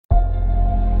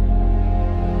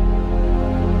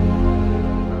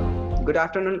Good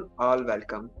afternoon, all.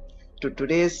 Welcome to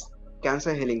today's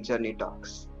Cancer Healing Journey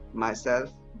Talks.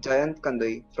 Myself, Jayant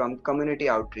Kandoi from Community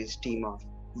Outreach Team of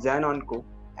Zen Onco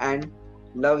and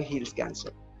Love Heals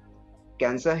Cancer.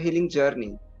 Cancer Healing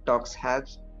Journey Talks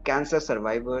helps cancer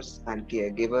survivors and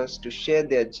caregivers to share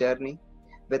their journey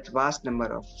with vast number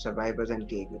of survivors and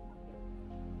caregivers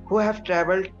who have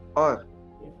traveled or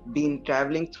been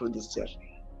traveling through this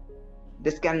journey.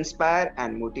 This can inspire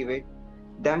and motivate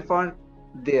them for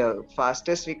their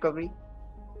fastest recovery.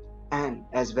 And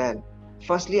as well,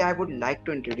 firstly, I would like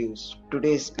to introduce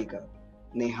today's speaker,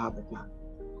 Neha Bhatna.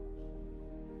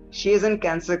 She is a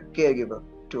cancer caregiver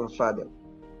to her father.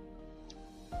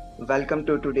 Welcome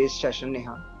to today's session,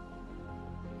 Neha.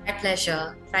 My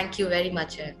pleasure. Thank you very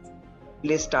much, Ed.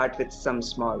 Please start with some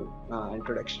small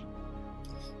introduction.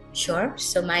 Sure.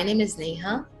 So my name is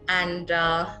Neha, and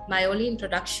my only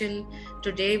introduction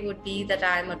today would be that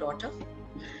I am a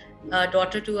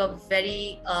daughter to a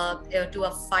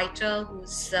fighter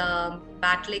who's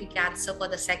battling cancer for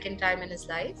the second time in his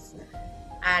life,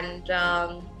 and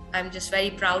I'm just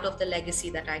very proud of the legacy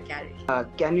that I carry.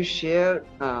 Can you share,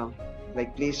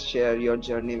 please share your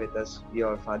journey with us,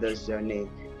 your father's journey,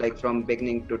 like from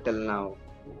beginning to till now?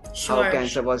 Sure. How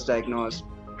cancer was diagnosed,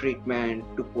 treatment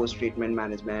to post-treatment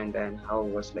management, and how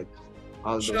was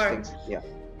all those things? Yeah.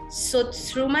 So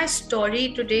through my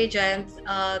story today, Jayant,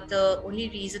 the only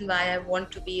reason why I want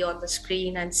to be on the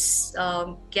screen and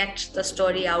get the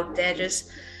story out there is,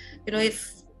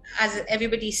 if, as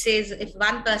everybody says, if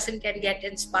one person can get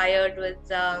inspired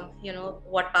with,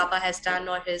 what Papa has done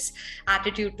or his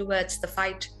attitude towards the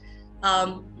fight,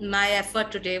 my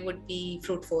effort today would be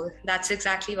fruitful. That's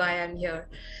exactly why I'm here.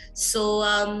 So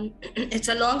it's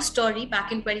a long story.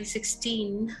 Back in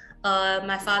 2016,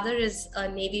 my father is a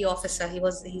Navy officer.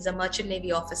 He's a merchant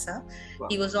Navy officer. Wow.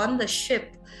 He was on the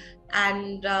ship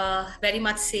and very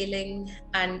much sailing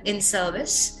and in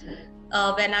service.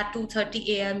 When at 2:30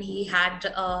 a.m. he had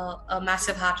a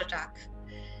massive heart attack.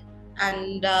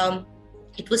 And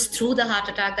it was through the heart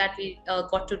attack that we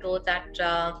got to know that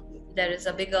there is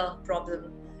a bigger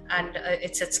problem, and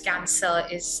it's cancer.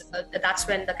 That's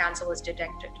when the cancer was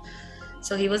detected.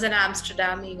 So he was in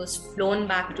Amsterdam. He was flown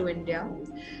back to India,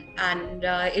 and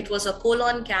it was a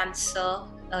colon cancer.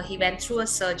 He went through a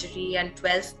surgery and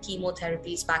 12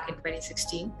 chemotherapies back in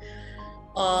 2016.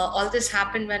 All this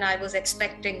happened when I was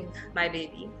expecting my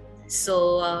baby.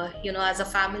 So, as a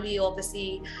family,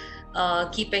 obviously,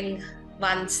 keeping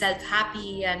oneself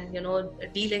happy and,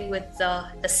 dealing with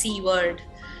the C word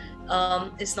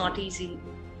is not easy.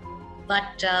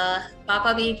 But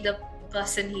Papa, being the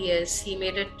person he is, he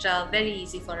made it very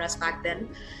easy for us back then.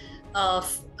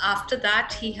 After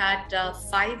that, he had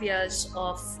 5 years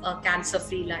of a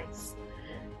cancer-free life.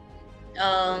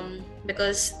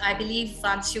 Because I believe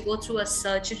once you go through a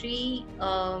surgery,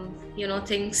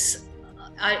 things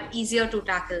are easier to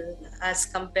tackle as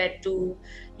compared to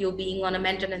you being on a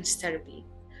maintenance therapy.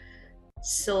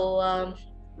 So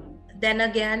then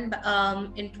again,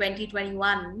 in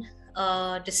 2021,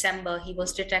 December, he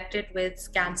was detected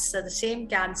with cancer, the same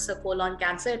cancer, colon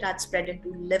cancer. It had spread into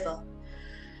liver.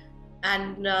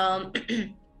 And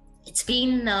it's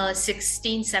been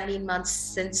 16, 17 months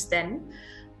since then.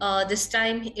 This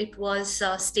time it was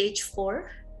stage 4.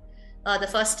 The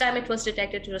first time it was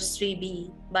detected, it was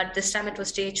 3B, but this time it was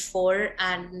stage 4,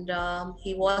 and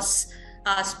he was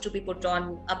asked to be put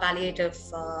on a palliative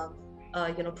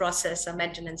process, a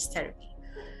maintenance therapy.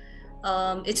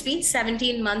 It's been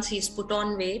 17 months. He's put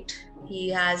on weight.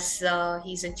 He's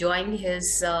enjoying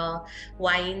his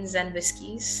wines and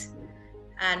whiskeys,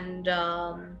 and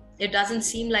it doesn't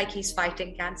seem like he's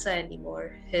fighting cancer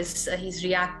anymore. He's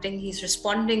reacting, he's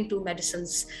responding to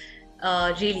medicines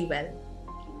really well.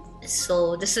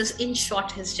 So this is, in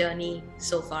short, his journey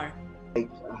so far.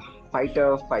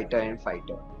 Fighter, and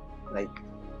fighter.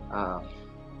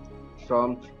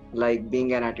 From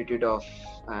being an attitude of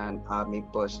an army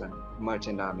person,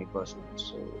 merchant army person.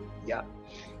 So yeah.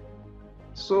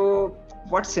 So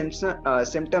what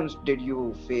symptoms did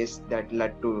you face that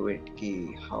led to it?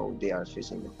 How they are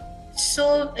facing it?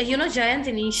 So, Jayant,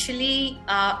 initially,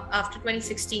 after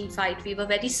 2016 fight, we were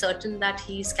very certain that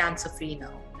he's cancer-free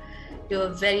now. We were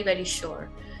very, very sure.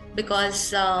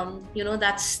 Because,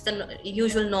 that's the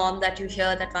usual norm that you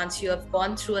hear, that once you have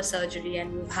gone through a surgery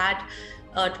and you've had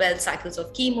 12 cycles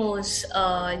of chemos,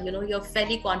 you're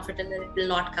fairly confident that it will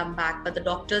not come back. But the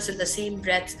doctors, in the same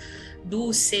breath,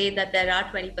 do say that there are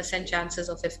 20% chances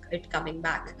of it coming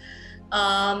back.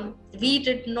 We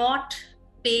did not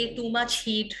pay too much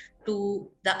heed to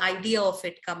the idea of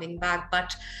it coming back,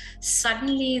 but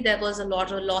suddenly there was a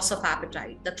lot of loss of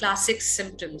appetite, the classic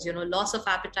symptoms, loss of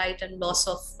appetite and loss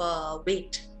of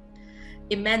weight,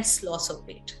 immense loss of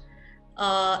weight.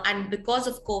 And because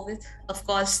of COVID, of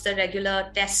course, the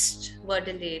regular tests were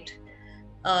delayed.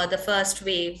 The first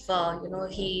wave,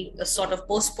 he sort of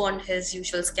postponed his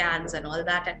usual scans and all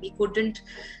that, and we couldn't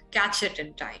catch it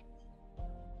in time.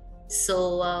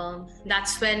 So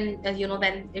that's when,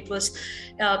 when it was,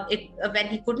 when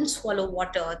he couldn't swallow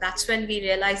water, that's when we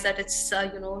realized that it's,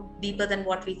 deeper than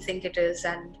what we think it is.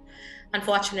 And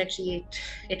unfortunately,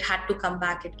 it had to come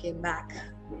back. It came back.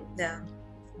 Yeah.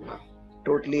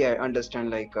 Totally, I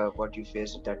understand what you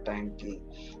faced at that time,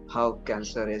 how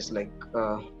cancer is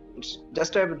it's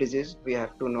just a disease. We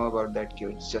have to know about that.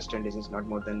 It's just a disease, not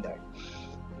more than that.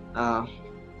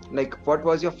 What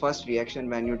was your first reaction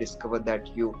when you discovered that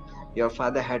your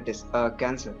father had this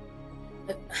cancer?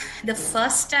 The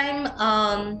first time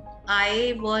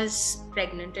I was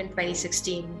pregnant in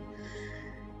 2016.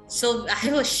 So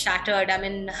I was shattered. I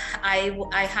mean,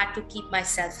 I had to keep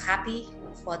myself happy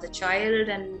for the child,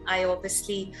 and I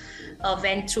obviously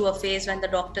went through a phase when the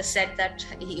doctor said that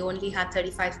he only had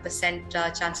 35%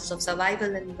 chances of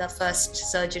survival in the first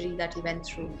surgery that he went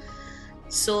through.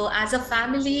 So as a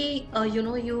family, you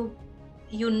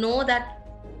know that.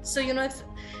 So if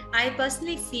I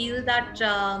personally feel that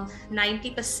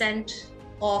 90%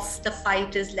 of the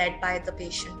fight is led by the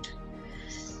patient.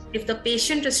 If the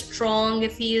patient is strong,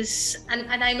 if he is,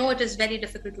 and I know it is very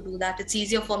difficult to do that. It's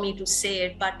easier for me to say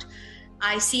it, but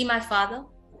I see my father,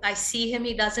 I see him,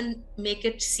 he doesn't make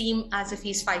it seem as if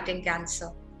he's fighting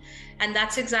cancer. And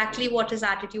that's exactly what his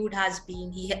attitude has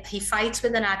been. He fights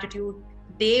with an attitude.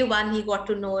 Day one, he got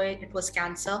to know it was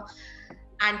cancer,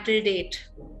 until date.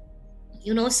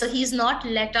 So he's not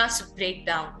let us break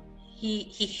down. He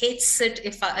hates it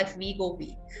if we go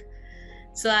weak.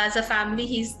 So as a family,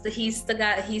 he's the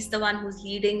guy, he's the one who's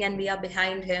leading, and we are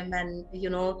behind him. And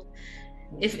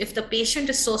if the patient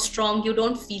is so strong, you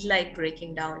don't feel like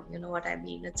breaking down. You know what I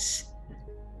mean? It's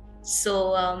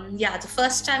so the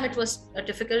first time it was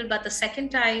difficult, but the second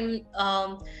time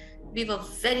we were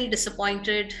very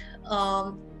disappointed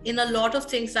in a lot of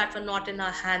things that were not in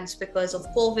our hands because of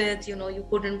COVID. You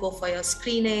couldn't go for your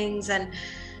screenings, and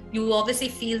you obviously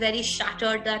feel very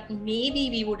shattered that maybe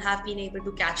we would have been able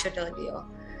to catch it earlier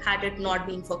had it not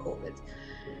been for COVID.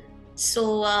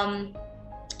 So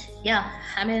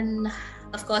I mean,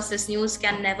 of course, this news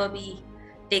can never be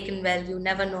taken well. You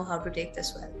never know how to take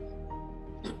this well.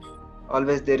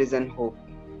 Always there is an hope.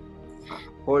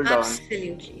 Hold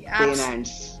Absolutely. on. Pain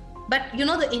ends. But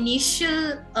the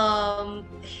initial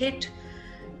hit,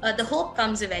 the hope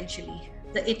comes eventually.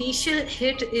 The initial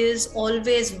hit is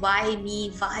always why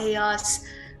me, why us,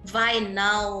 why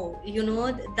now?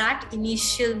 That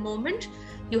initial moment,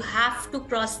 you have to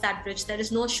cross that bridge. There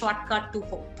is no shortcut to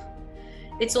hope.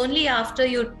 It's only after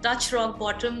you touch rock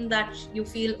bottom that you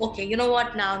feel, okay, you know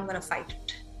what, now I'm going to fight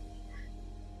it.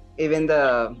 Even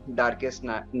the darkest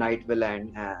night will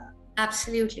end.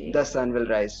 Absolutely. The sun will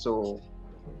rise. So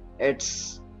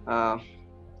it's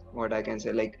what I can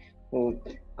say,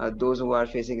 those who are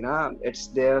facing it's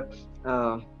their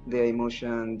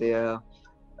emotion,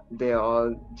 their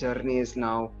all journeys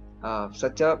now,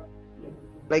 such a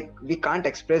we can't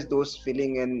express those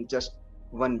feeling in just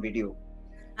one video.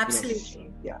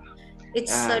 Absolutely. Yes.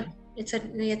 Yeah.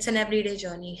 It's an everyday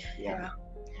journey. Yeah.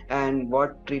 And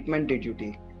what treatment did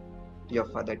your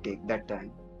father take that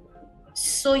time?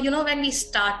 So when we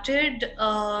started,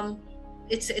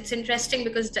 it's interesting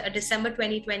because December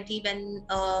 2020, when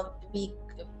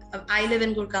I live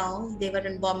in Gurgaon, they were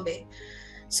in Bombay.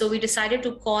 So we decided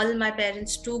to call my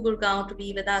parents to Gurgaon to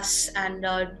be with us and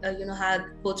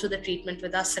go through the treatment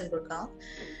with us in Gurgaon.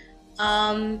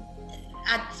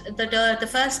 At the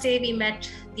first day, we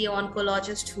met the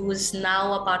oncologist, who is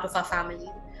now a part of our family.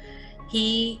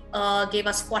 He gave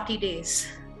us 40 days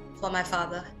for my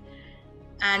father.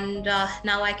 And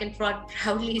now I can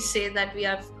proudly say that we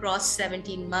have crossed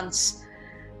 17 months.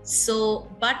 So,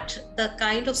 but the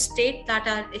kind of state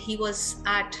that he was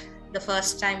at the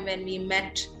first time when we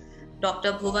met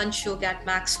Dr. Bhuvan Shug at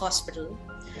Max Hospital,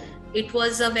 it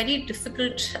was a very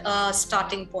difficult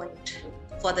starting point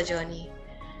for the journey.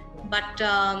 But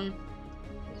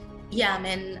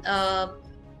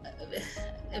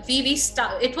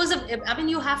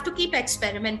you have to keep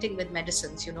experimenting with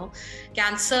medicines.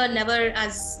 Cancer never,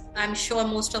 as I'm sure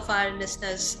most of our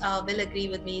listeners will agree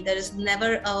with me, there is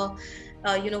never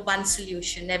one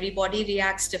solution. Everybody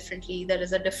reacts differently. There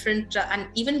is a different and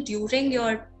even during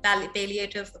your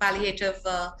palliative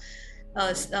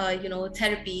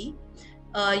therapy,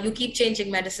 you keep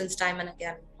changing medicines time and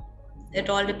again. It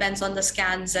all depends on the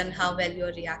scans and how well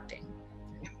you're reacting.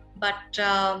 But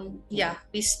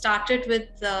we started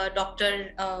with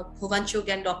Dr. Bhuvanchuk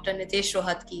and Dr. Nitesh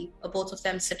Rohatgi. Both of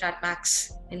them sit at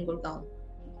Max in Gurgaon.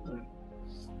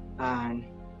 And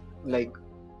like,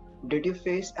 did you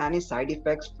face any side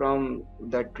effects from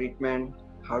the treatment?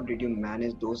 How did you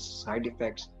manage those side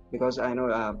effects? Because I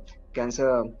know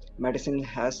cancer medicine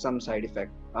has some side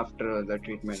effect after the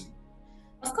treatment.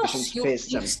 Of course,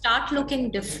 you start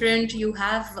looking different. You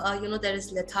have, there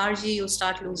is lethargy. You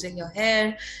start losing your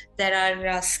hair. There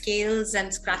are scales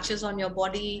and scratches on your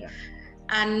body. Yeah.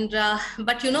 And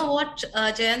but you know what,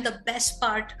 Jayant, the best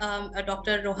part,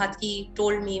 Dr. Rohatgi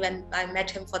told me when I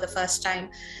met him for the first time,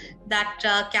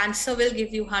 that cancer will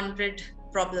give you 100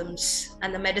 problems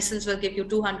and the medicines will give you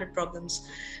 200 problems.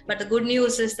 But the good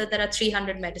news is that there are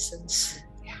 300 medicines.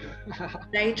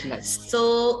 Right? Nice.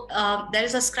 So there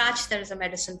is a scratch, there is a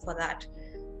medicine for that.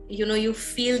 You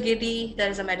feel giddy, there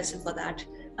is a medicine for that.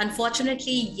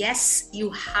 Unfortunately, yes, you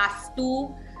have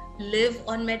to live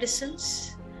on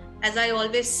medicines. As I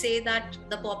always say, that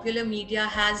the popular media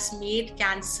has made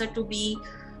cancer to be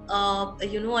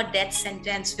a death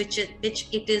sentence, which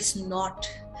it is not.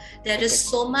 There is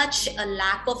so much a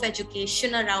lack of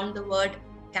education around the word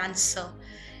cancer.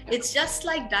 It's just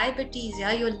like diabetes.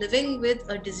 You're living with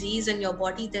a disease in your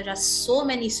body. There are so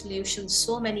many solutions,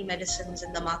 so many medicines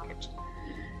in the market.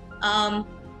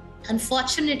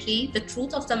 Unfortunately, the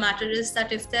truth of the matter is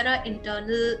that if there are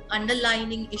internal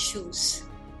underlying issues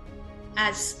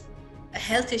as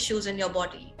health issues in your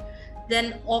body,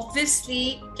 then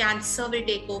obviously cancer will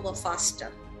take over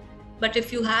faster. But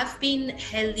if you have been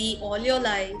healthy all your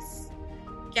life,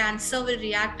 cancer will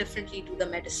react differently to the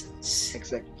medicines.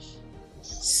 Exactly.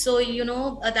 So,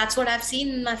 that's what I've seen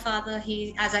in my father.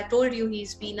 He, as I told you,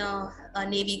 he's been a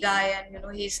Navy guy, and,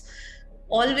 he's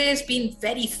always been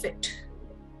very fit.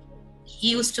 He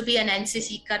used to be an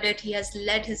NCC cadet. He has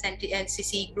led his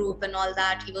NCC group and all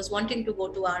that. He was wanting to go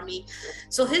to army.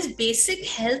 So his basic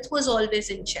health was always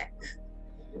in check.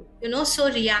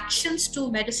 So reactions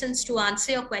to medicines, to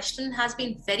answer your question, has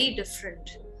been very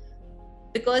different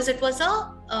because it was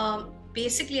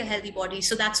basically a healthy body.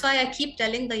 So that's why I keep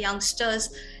telling the youngsters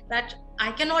that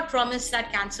I cannot promise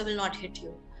that cancer will not hit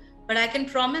you, but I can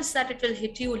promise that it will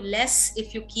hit you less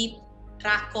if you keep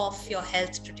track of your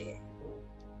health today.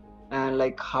 And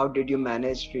like, how did you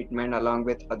manage treatment along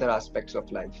with other aspects of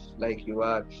life? Like, you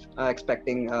are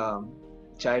expecting a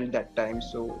child that time,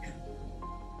 So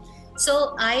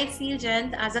I feel,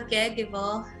 Jayant, as a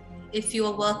caregiver, if you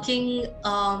are working,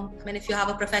 if you have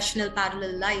a professional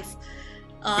parallel life,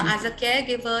 as a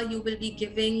caregiver, you will be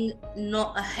giving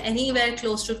anywhere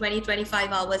close to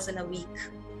 20-25 hours in a week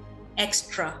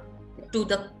extra to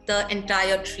the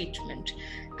entire treatment.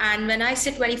 And when I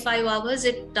say 25 hours,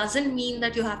 it doesn't mean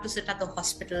that you have to sit at the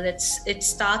hospital. It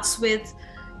starts with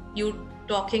you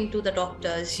talking to the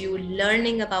doctors, you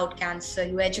learning about cancer,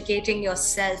 you educating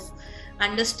yourself,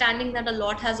 understanding that a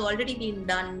lot has already been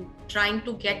done, trying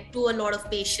to get to a lot of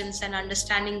patients and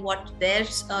understanding what their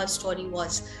story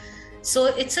was. So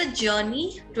it's a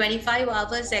journey, 25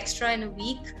 hours extra in a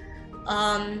week.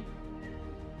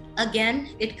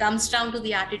 Again, it comes down to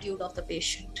the attitude of the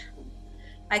patient.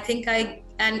 I think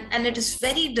and it is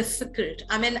very difficult.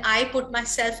 I put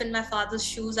myself in my father's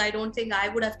shoes. I don't think I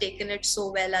would have taken it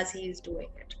so well as he is doing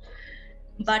it.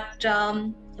 But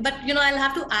I'll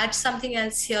have to add something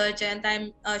else here,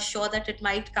 Jayant. I'm sure that it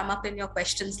might come up in your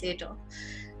questions later.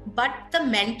 But the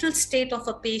mental state of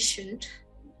a patient,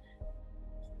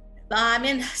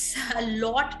 a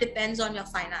lot depends on your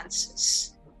finances.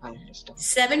 I understand.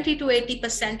 70 to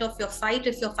 80% of your fight,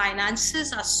 if your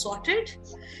finances are sorted,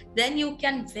 then you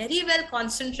can very well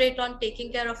concentrate on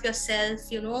taking care of yourself,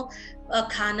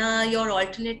 khana, your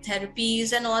alternate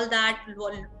therapies and all that,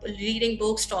 reading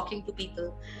books, talking to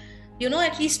people.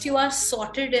 At least you are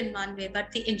sorted in one way,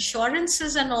 but the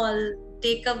insurances and all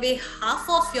take away half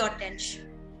of your tension.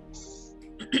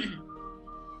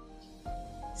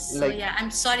 So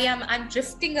I'm sorry, I'm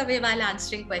drifting away while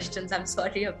answering questions. I'm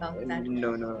sorry about that.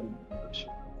 No.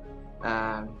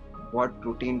 And what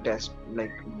routine test,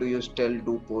 do you still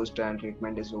do post and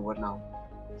treatment is over now?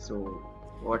 So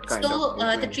what kind of?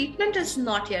 So the treatment is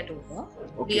not yet over.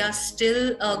 Okay. We are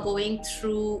still going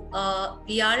through,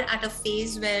 we are at a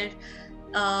phase where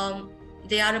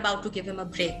they are about to give him a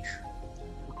break.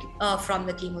 From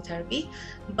the chemotherapy,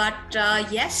 but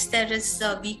yes, there is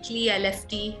a weekly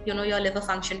LFT, your liver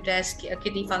function test,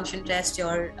 kidney function test,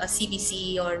 your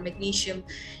CBC or magnesium.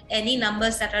 Any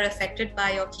numbers that are affected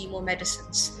by your chemo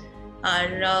medicines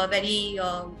are very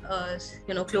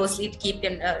closely keep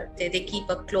in. They keep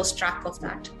a close track of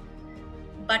that.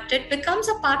 but it becomes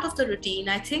a part of the routine.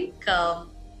 I think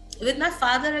with my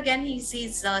father, again,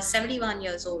 he's 71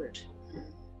 years old.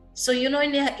 So,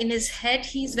 in his head,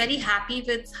 he's very happy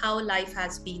with how life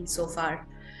has been so far.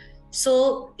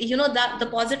 So, that the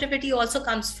positivity also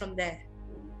comes from there,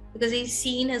 because he's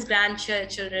seen his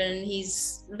grandchildren,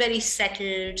 he's very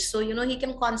settled. So, he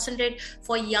can concentrate.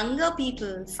 For younger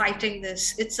people fighting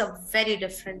this, it's a very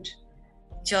different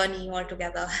journey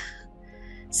altogether.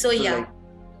 So, yeah.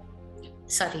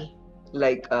 Sorry.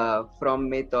 Like from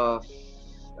myth of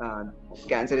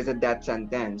cancer is a death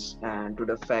sentence, and to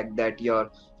the fact that your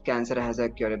cancer has a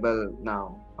curable now.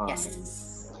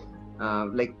 Yes.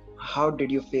 Like, how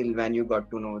did you feel when you got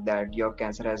to know that your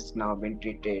cancer has now been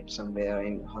treated somewhere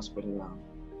in hospital now?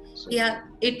 So, yeah,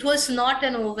 it was not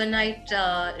an overnight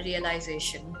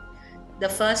realization. The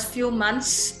first few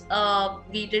months,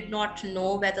 we did not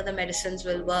know whether the medicines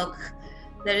will work.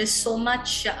 There is so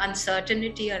much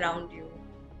uncertainty around you.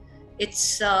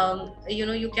 It's,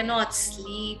 you cannot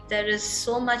sleep. There is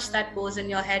so much that goes in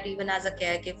your head, even as a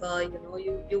caregiver.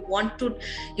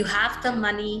 You have the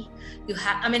money,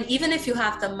 even if you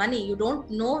have the money, you don't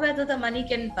know whether the money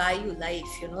can buy you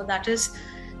life. That is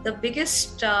the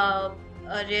biggest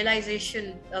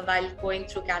realization while going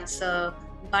through cancer.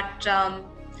 But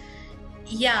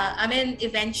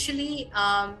eventually,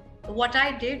 what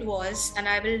I did was, and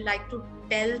I will like to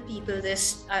tell people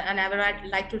this, and I'd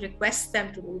like to request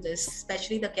them to do this,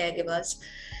 especially the caregivers.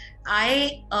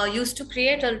 I used to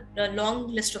create a long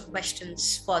list of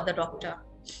questions for the doctor,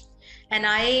 and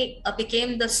I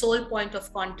became the sole point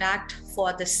of contact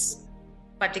for this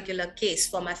particular case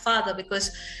for my father,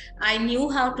 because I knew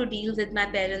how to deal with my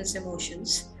parents'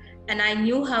 emotions, and I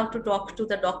knew how to talk to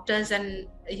the doctors and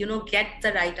get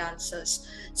the right answers.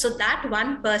 So that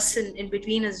one person in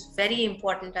between is very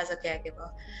important as a caregiver.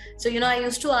 So I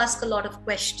used to ask a lot of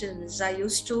questions. I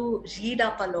used to read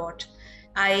up a lot.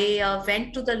 I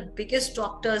went to the biggest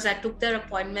doctors. I took their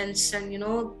appointments, and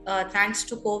thanks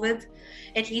to COVID,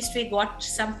 at least we got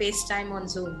some FaceTime on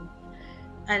Zoom.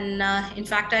 And in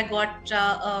fact, I got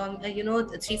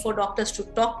 3-4 doctors to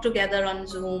talk together on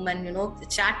Zoom and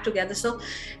chat together. So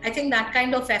I think that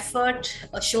kind of effort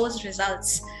shows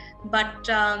results. But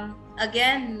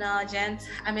again, Jayant,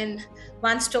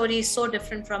 one story is so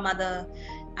different from other.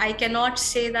 I cannot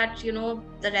say that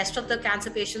the rest of the cancer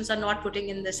patients are not putting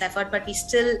in this effort, but we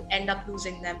still end up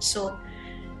losing them. So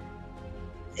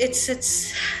it's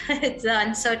the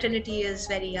uncertainty is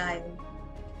very high.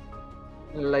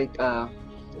 Like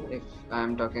if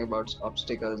I'm talking about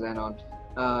obstacles and all,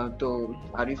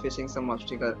 are you facing some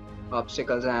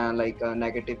obstacles and like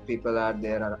negative people are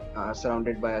there, are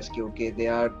surrounded by us? Okay, they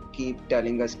are keep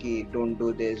telling us ki don't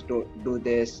do this, don't do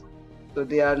this. So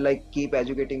they are like keep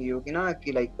educating you,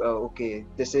 okay,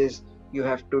 this is you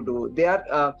have to do. They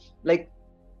are like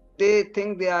they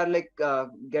think they are like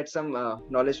get some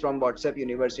knowledge from WhatsApp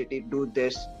University. Do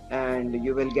this, and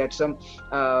you will get some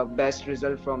best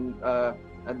result from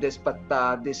this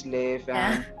patta, this leaf,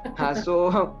 and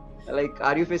so like,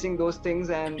 are you facing those things?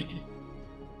 And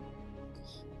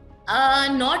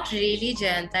not really,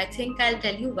 Jayant. I think I'll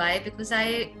tell you why. Because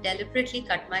I deliberately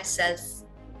cut myself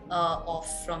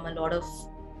off from a lot of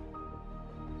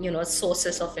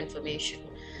sources of information.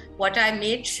 What I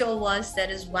made sure was there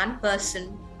is one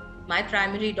person, my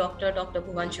primary doctor, Dr.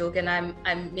 Bhuvan Chugh, and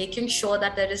I'm making sure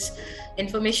that there is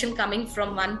information coming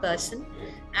from one person.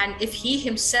 And if he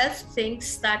himself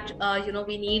thinks that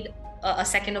we need a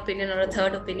second opinion or a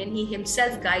third opinion, he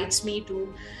himself guides me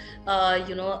to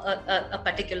a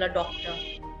particular doctor.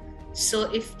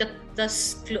 So if the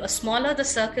smaller the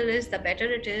circle is, the better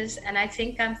it is. And I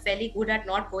think I'm fairly good at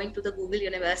not going to the Google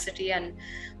University and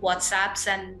WhatsApps,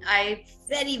 and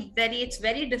it's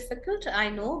very difficult, I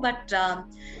know, but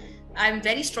I'm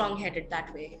very strong-headed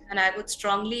that way, and I would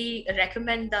strongly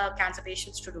recommend the cancer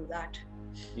patients to do that.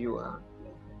 You are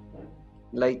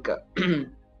like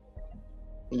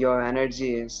your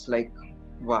energy is like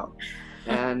wow.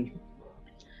 And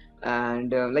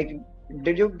like,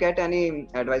 did you get any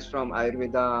advice from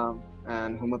Ayurveda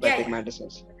and homeopathic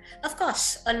medicines? Of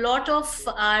course, a lot of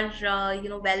our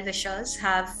well-wishers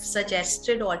have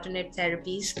suggested alternate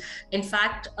therapies. In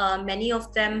fact, many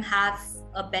of them have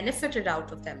benefited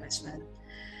out of them as well.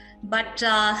 But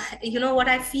what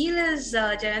I feel is,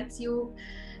 Jayant,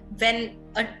 when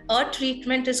a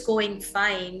treatment is going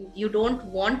fine, you don't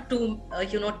want to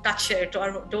touch it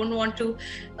or don't want to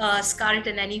scar it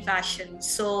in any fashion.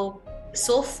 So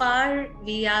far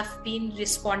we have been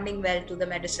responding well to the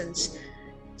medicines.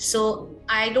 So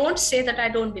I don't say that I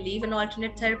don't believe in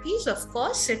alternate therapies. Of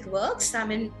course it works.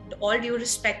 All due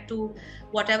respect to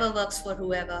whatever works for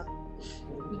whoever.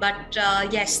 But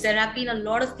yes, there have been a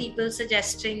lot of people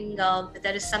suggesting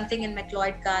there is something in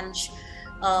McLeod-Ganj.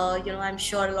 I'm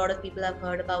sure a lot of people have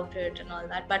heard about it and all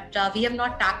that, but we have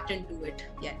not tapped into it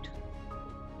yet.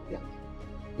 Yeah.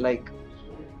 Like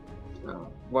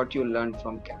what you learned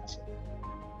from cancer.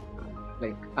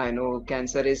 Like I know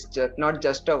cancer is not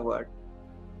just a word,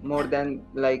 more than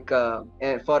like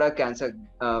for a cancer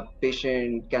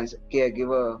patient, cancer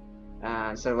caregiver,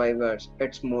 survivors.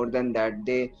 It's more than that.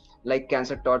 They like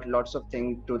cancer taught lots of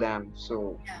things to them.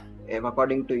 So,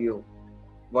 according to you,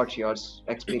 what's your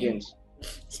experience?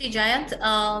 See, Jayant,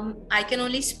 I can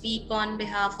only speak on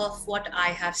behalf of what I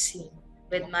have seen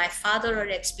with my father or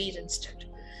experienced it.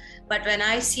 But when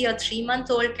I see a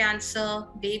 3-month-old cancer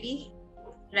baby,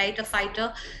 right, a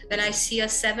fighter, when I see a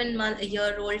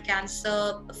 7-year-old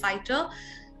cancer fighter,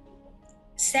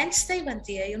 sense nahi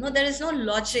banti hai, there is no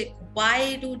logic.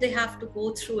 Why do they have to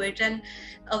go through it? And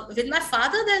with my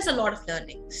father, there's a lot of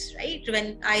learnings, right?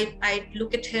 When I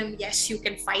look at him, yes, you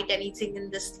can fight anything in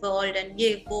this world, and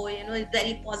yeah, boy,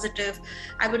 very positive.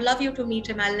 I would love you to meet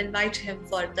him. I'll invite him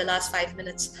for the last 5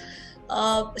 minutes.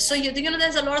 So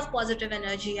there's a lot of positive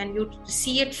energy, and you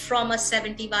see it from a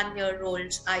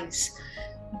 71-year-old's eyes.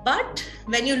 But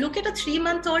when you look at a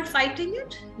 3-month-old fighting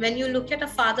it, when you look at a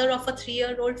father of a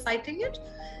 3-year-old fighting it,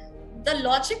 the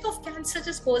logic of cancer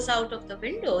just goes out of the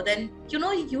window. Then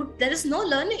there is no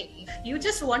learning. You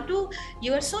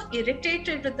are so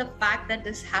irritated with the fact that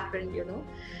this happened,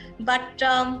 But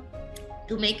to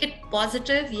make it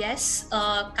positive, yes,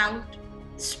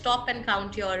 stop and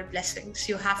count your blessings.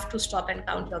 You have to stop and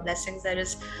count your blessings. There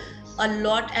is a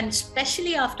lot, and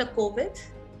especially after COVID,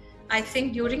 I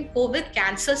think during COVID,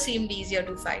 cancer seemed easier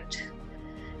to fight,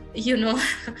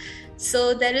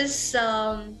 So there is,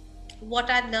 what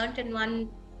I've learned in one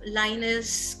line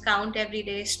is count every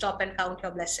day, stop and count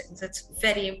your blessings. It's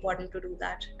very important to do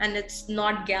that. And it's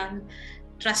not gyan.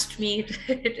 Trust me,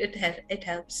 it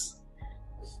helps.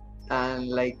 And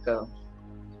like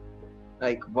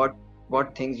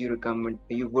what things you recommend?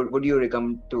 Would you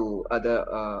recommend to other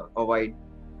avoid?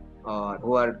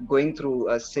 Who are going through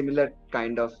a similar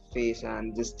kind of phase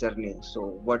and this journey. So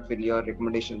what will your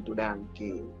recommendation to them?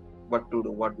 What to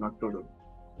do, what not to do?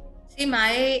 See,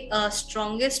 my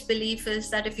strongest belief is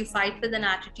that if you fight with an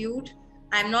attitude,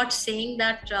 I'm not saying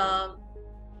that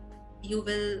you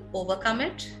will overcome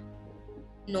it.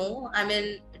 No, I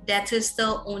mean, death is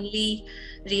the only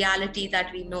reality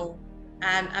that we know.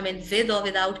 I mean, with or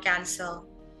without cancer,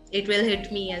 it will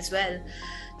hit me as well.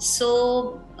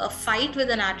 So fight with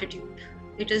an attitude.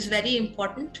 It is very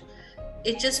important.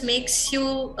 It just makes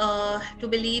you to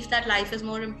believe that life is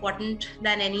more important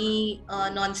than any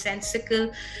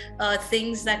nonsensical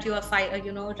things that you are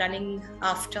running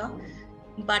after.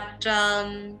 But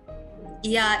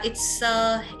it's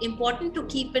important to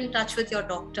keep in touch with your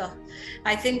doctor.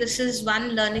 I think this is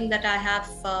one learning that I have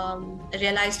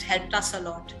realized helped us a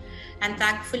lot. And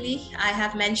thankfully, I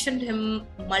have mentioned him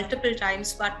multiple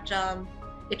times, but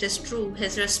it is true.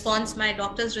 My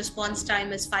doctor's response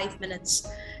time is 5 minutes.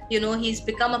 He's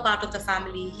become a part of the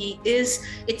family.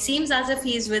 It seems as if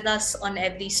he's with us on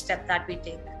every step that we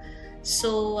take.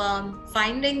 So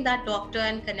finding that doctor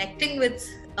and connecting with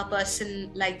a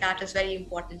person like that is very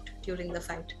important during the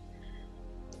fight.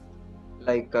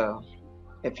 Like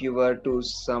if you were to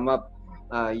sum up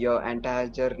your entire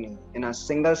journey in a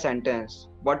single sentence,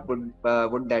 what would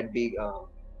that be?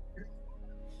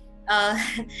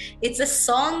 It's a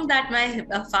song that my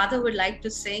father would like to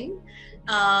sing.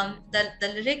 The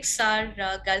lyrics are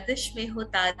Gardish mein ho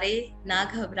tare, na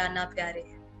ghabrana pyare.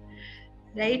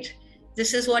 Right?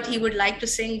 This is what he would like to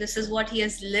sing. This is what he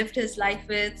has lived his life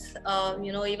with.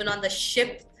 Even on the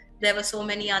ship, there were so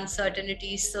many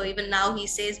uncertainties. So even now he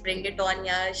says, bring it on,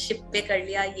 ya ship pe kar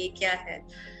liya, ye kya hai?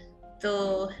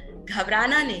 So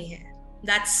ghabrana nahi hai.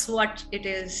 That's what it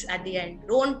is at the end.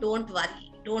 Don't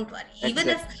worry. Don't worry. Even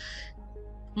if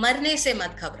marne se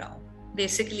mat ghabrao.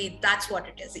 Basically, that's what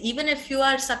it is. Even if you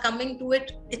are succumbing to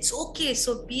it, it's okay.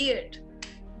 So be it.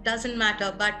 Doesn't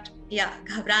matter. But yeah,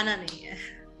 ghabrana nahi hai.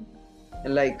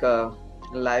 Like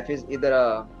life is either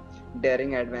a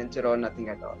daring adventure or nothing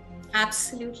at all.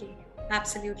 Absolutely.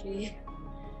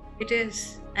 It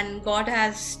is. And God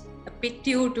has picked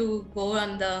you to go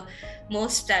on the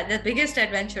biggest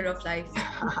adventure of life.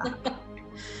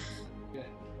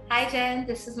 Hi Jayan,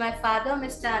 this is my father,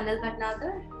 Mr. Anil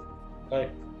Bhatnagar.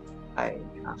 Hi.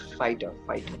 Fighter.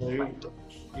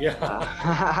 Yeah.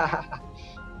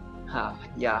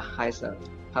 Yeah. Hi sir.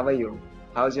 How are you?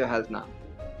 How's your health now?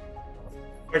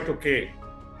 Quite okay.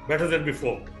 Better than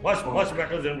before. Much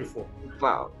better than before.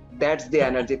 Wow. That's the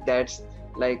energy. That's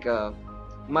like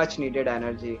much needed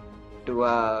energy. to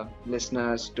our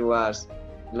listeners, to us,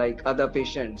 like other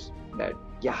patients, that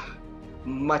yeah,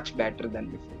 much better than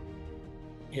before.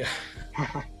 Yeah.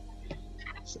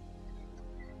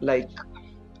 Like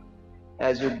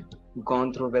as you've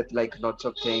gone through with like lots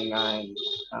of things and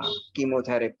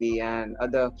chemotherapy and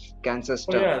other cancer Oh,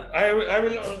 stuff. yeah,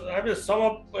 I will sum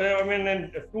up. I mean,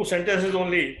 in 2 sentences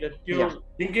only. That your Yeah.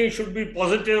 thinking should be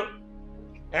positive,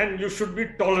 and you should be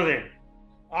tolerant.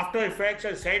 After effects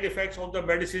and side effects of the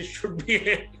medicine should be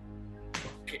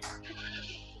okay.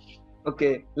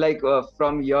 Okay, like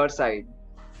from your side,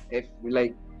 if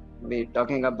like we're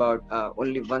talking about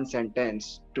only one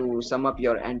sentence to sum up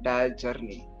your entire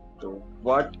journey, so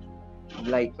what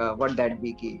what that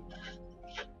be key?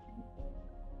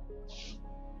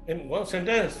 In one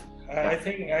sentence, I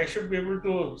think I should be able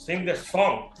to sing the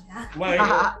song.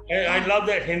 Yeah. I love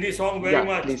that Hindi song very Yeah,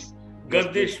 much. please.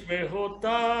 गर्दिश में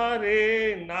होता रे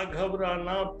ना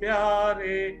घबराना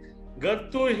प्यारे गर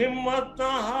तू हिम्मत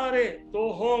ना हारे तो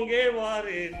होंगे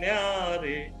वारे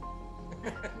न्यारे.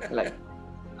 Like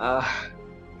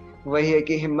वही है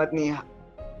कि हिम्मत नहीं,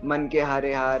 मन के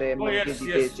हारे हारे Oh मन के yes,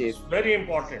 जीते yes, चेत. very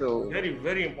important, So-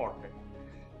 very important.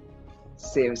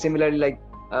 Similarly, like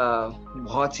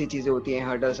बहुत सी चीजें होती हैं,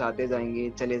 हर्डल्स आते जाएंगे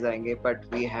चले जाएंगे,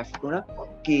 बट वी हैव टू ना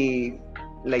कि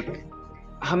like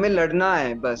हमें लड़ना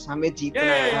है, बस हमें जीतना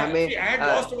है, Yeah. हमें See, I had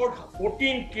lost about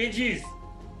 14 kgs.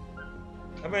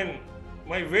 I mean,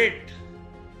 my weight.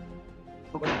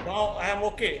 But now I am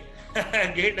okay. I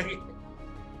gained again.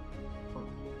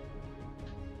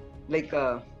 like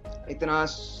इतना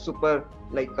super,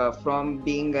 like from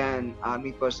being an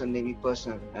army person, navy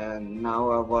person, and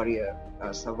now a warrior,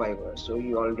 a survivor, so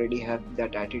you already have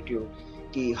that attitude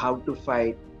ki how to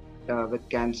fight with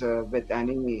cancer, with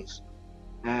enemies,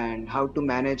 and how to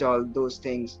manage all those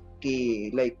things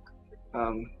ki like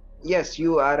yes,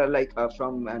 you are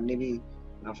from navy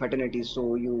fraternity,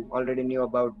 so you already knew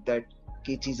about that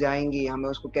कि चीजें आएंगी, हमें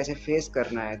उसको कैसे face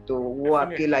करना है, तो वो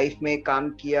आपकी लाइफ में काम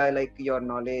किया, like your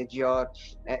knowledge, your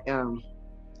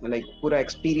like पूरा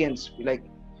experience, like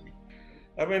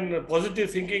I mean,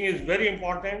 positive thinking is very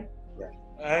important. Yeah.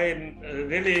 I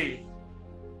really,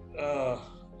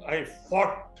 I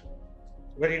fought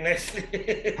very nicely.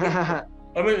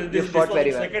 I mean, this fought was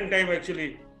very the well. second time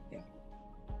actually.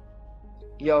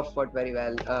 you fought very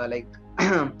well, like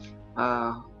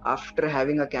after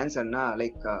having a cancer na,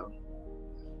 like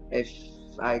if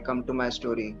I come to my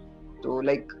story, so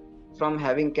like from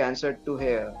having cancer to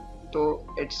here, तो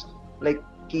it's like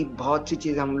कि बहुत सी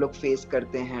चीज़ हम लोग face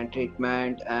करते हैं,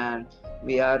 treatment, and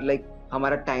we are like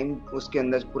हमारा time उसके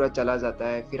अंदर पूरा चला जाता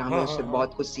है, फिर हमें उससे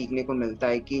बहुत कुछ सीखने को मिलता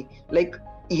है कि लाइक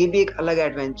ये भी एक अलग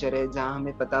एडवेंचर है जहाँ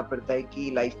हमें पता पड़ता है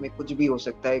कि लाइफ में कुछ भी हो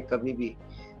सकता है कभी भी,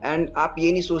 एंड आप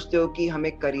ये नहीं सोचते हो कि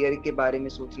हमें करियर के बारे में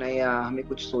सोचना है या हमें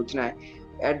कुछ सोचना है.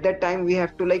 At that time we have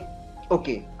to like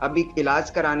okay, अभी इलाज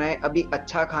कराना है, अभी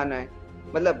अच्छा खाना है,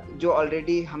 मतलब जो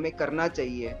ऑलरेडी हमें करना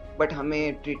चाहिए, बट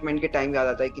हमें ट्रीटमेंट के टाइम याद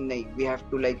आता है कि नहीं, वी हैव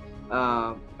टू लाइक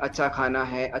अच्छा खाना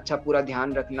है, अच्छा पूरा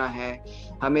ध्यान रखना है,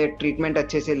 हमें ट्रीटमेंट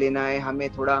अच्छे से लेना है, हमें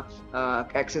थोड़ा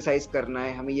एक्सरसाइज करना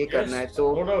है, हमें ये करना है.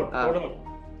 तो no doubt.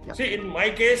 See, in my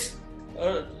case,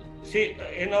 see,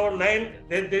 in our line,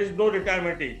 there is no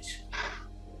retirement age.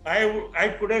 I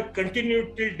could have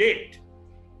continued till date.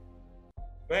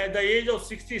 But at the age of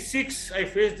 66, I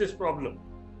faced this problem.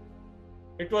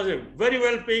 It was a very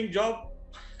well-paying job.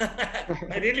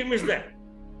 I really miss that.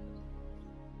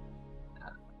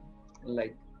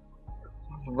 Like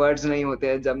words नहीं होते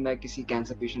हैं जब मैं किसी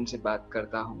cancer patient से बात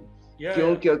करता हूँ.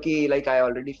 क्यों? क्योंकि like I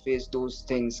already face those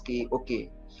things कि ओके,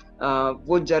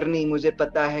 वो जर्नी मुझे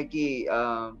पता है कि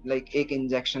लाइक एक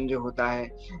इंजेक्शन जो होता है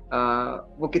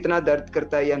वो कितना दर्द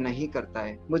करता है या नहीं करता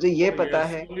है, मुझे ये पता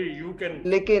है.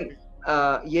 लेकिन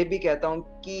ये भी कहता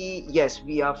हूँ कि yes,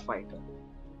 we are fighter,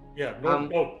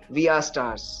 we are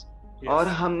stars. और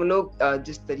हम लोग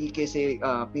जिस तरीके से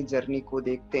अपनी जर्नी को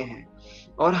देखते हैं,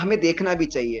 और हमें देखना भी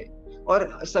चाहिए,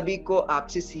 और सभी को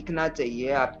आपसे सीखना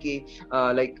चाहिए, आपकी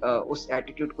लाइक उस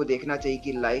एटीट्यूड को देखना चाहिए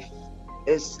कि life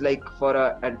is like for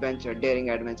a adventure, dairying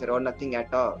adventure और नथिंग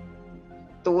एट ऑल.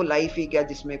 तो वो लाइफ ही क्या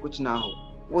जिसमें कुछ ना हो,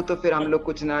 वो तो फिर हम लोग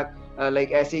कुछ ना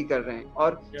लाइक ऐसे ही कर रहे हैं.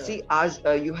 और सी आज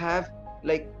यू हैव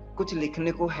लाइक कुछ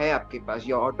लिखने को है आपके पास,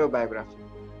 your autobiography,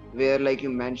 where like you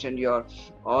mentioned your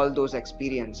all those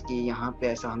experience कि यहाँ पे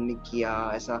ऐसा हमने किया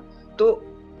ऐसा. तो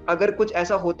अगर कुछ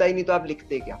ऐसा होता ही नहीं तो आप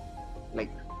लिखते क्या?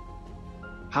 like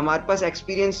हमारे पास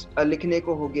एक्सपीरियंस लिखने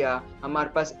को हो गया, हमारे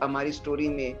पास हमारी स्टोरी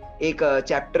में एक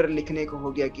चैप्टर लिखने को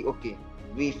हो गया कि okay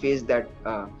we face that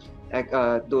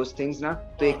those things ना,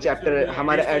 तो एक चैप्टर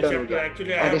हमारा ऐड ऑन हो गया.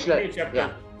 Actually,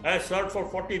 I served for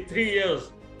 43 years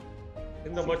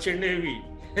in the merchant navy.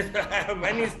 I have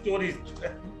many stories.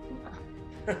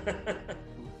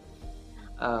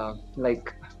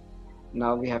 Like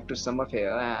now we have to sum up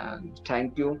here, and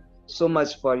thank you so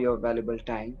much for your valuable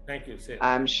time. Thank you, sir.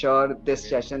 I'm sure this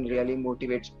session really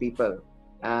motivates people,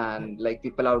 and like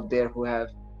people out there who have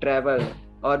traveled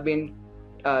or been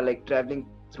like traveling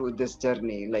through this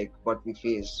journey, like what we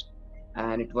faced.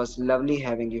 And it was lovely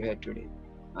having you here today.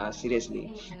 Seriously,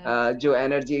 जो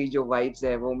energy, जो vibes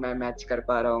है वो मैं match कर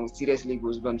पा रहा हूँ. Seriously,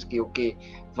 goosebumps की okay,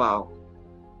 wow.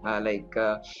 लाइक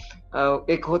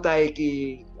एक होता है कि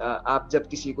आप जब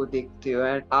किसी को देखते हो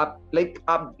एंड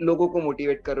आप लोगों को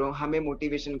मोटिवेट कर रहे हो. हमें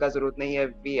मोटिवेशन का जरूरत नहीं है.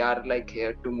 We are like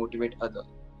here to motivate other.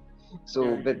 So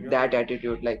with that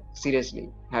attitude, like seriously,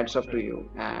 hats off to you.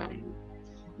 And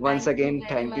once again,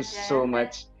 thank you so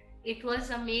much. It was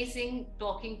amazing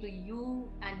talking to you,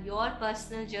 and your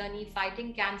personal journey fighting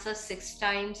cancer 6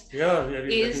 times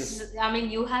I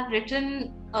mean, you have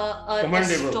written a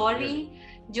story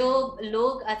जो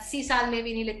लोग 80 साल में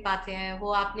भी नहीं लिख पाते हैं,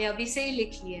 वो आपने अभी से ही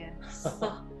लिख ली है.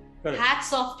 So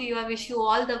hats off to you. I wish you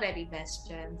all the very best,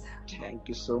 Jayant. Thank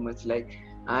you so much. Like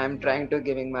I'm trying to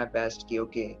giving my best कि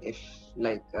okay, if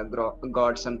like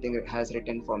God something has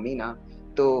written for me ना,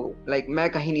 तो like मैं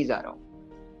कहीं नहीं जा रहा हूँ.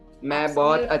 मैं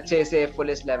बहुत अच्छे से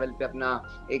फुलेस्ट लेवल पे अपना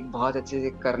एक बहुत अच्छे से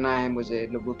करना है मुझे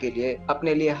लोगों के लिए.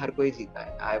 अपने लिए हर कोई जीता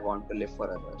है. I want to live for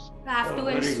others. You have to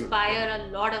inspire a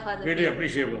lot of other really people.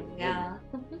 Appreciable. Yeah.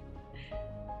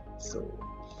 So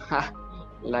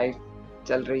life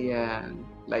चल रही है.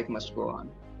 Life must go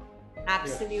on.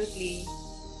 Absolutely.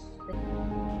 Yes.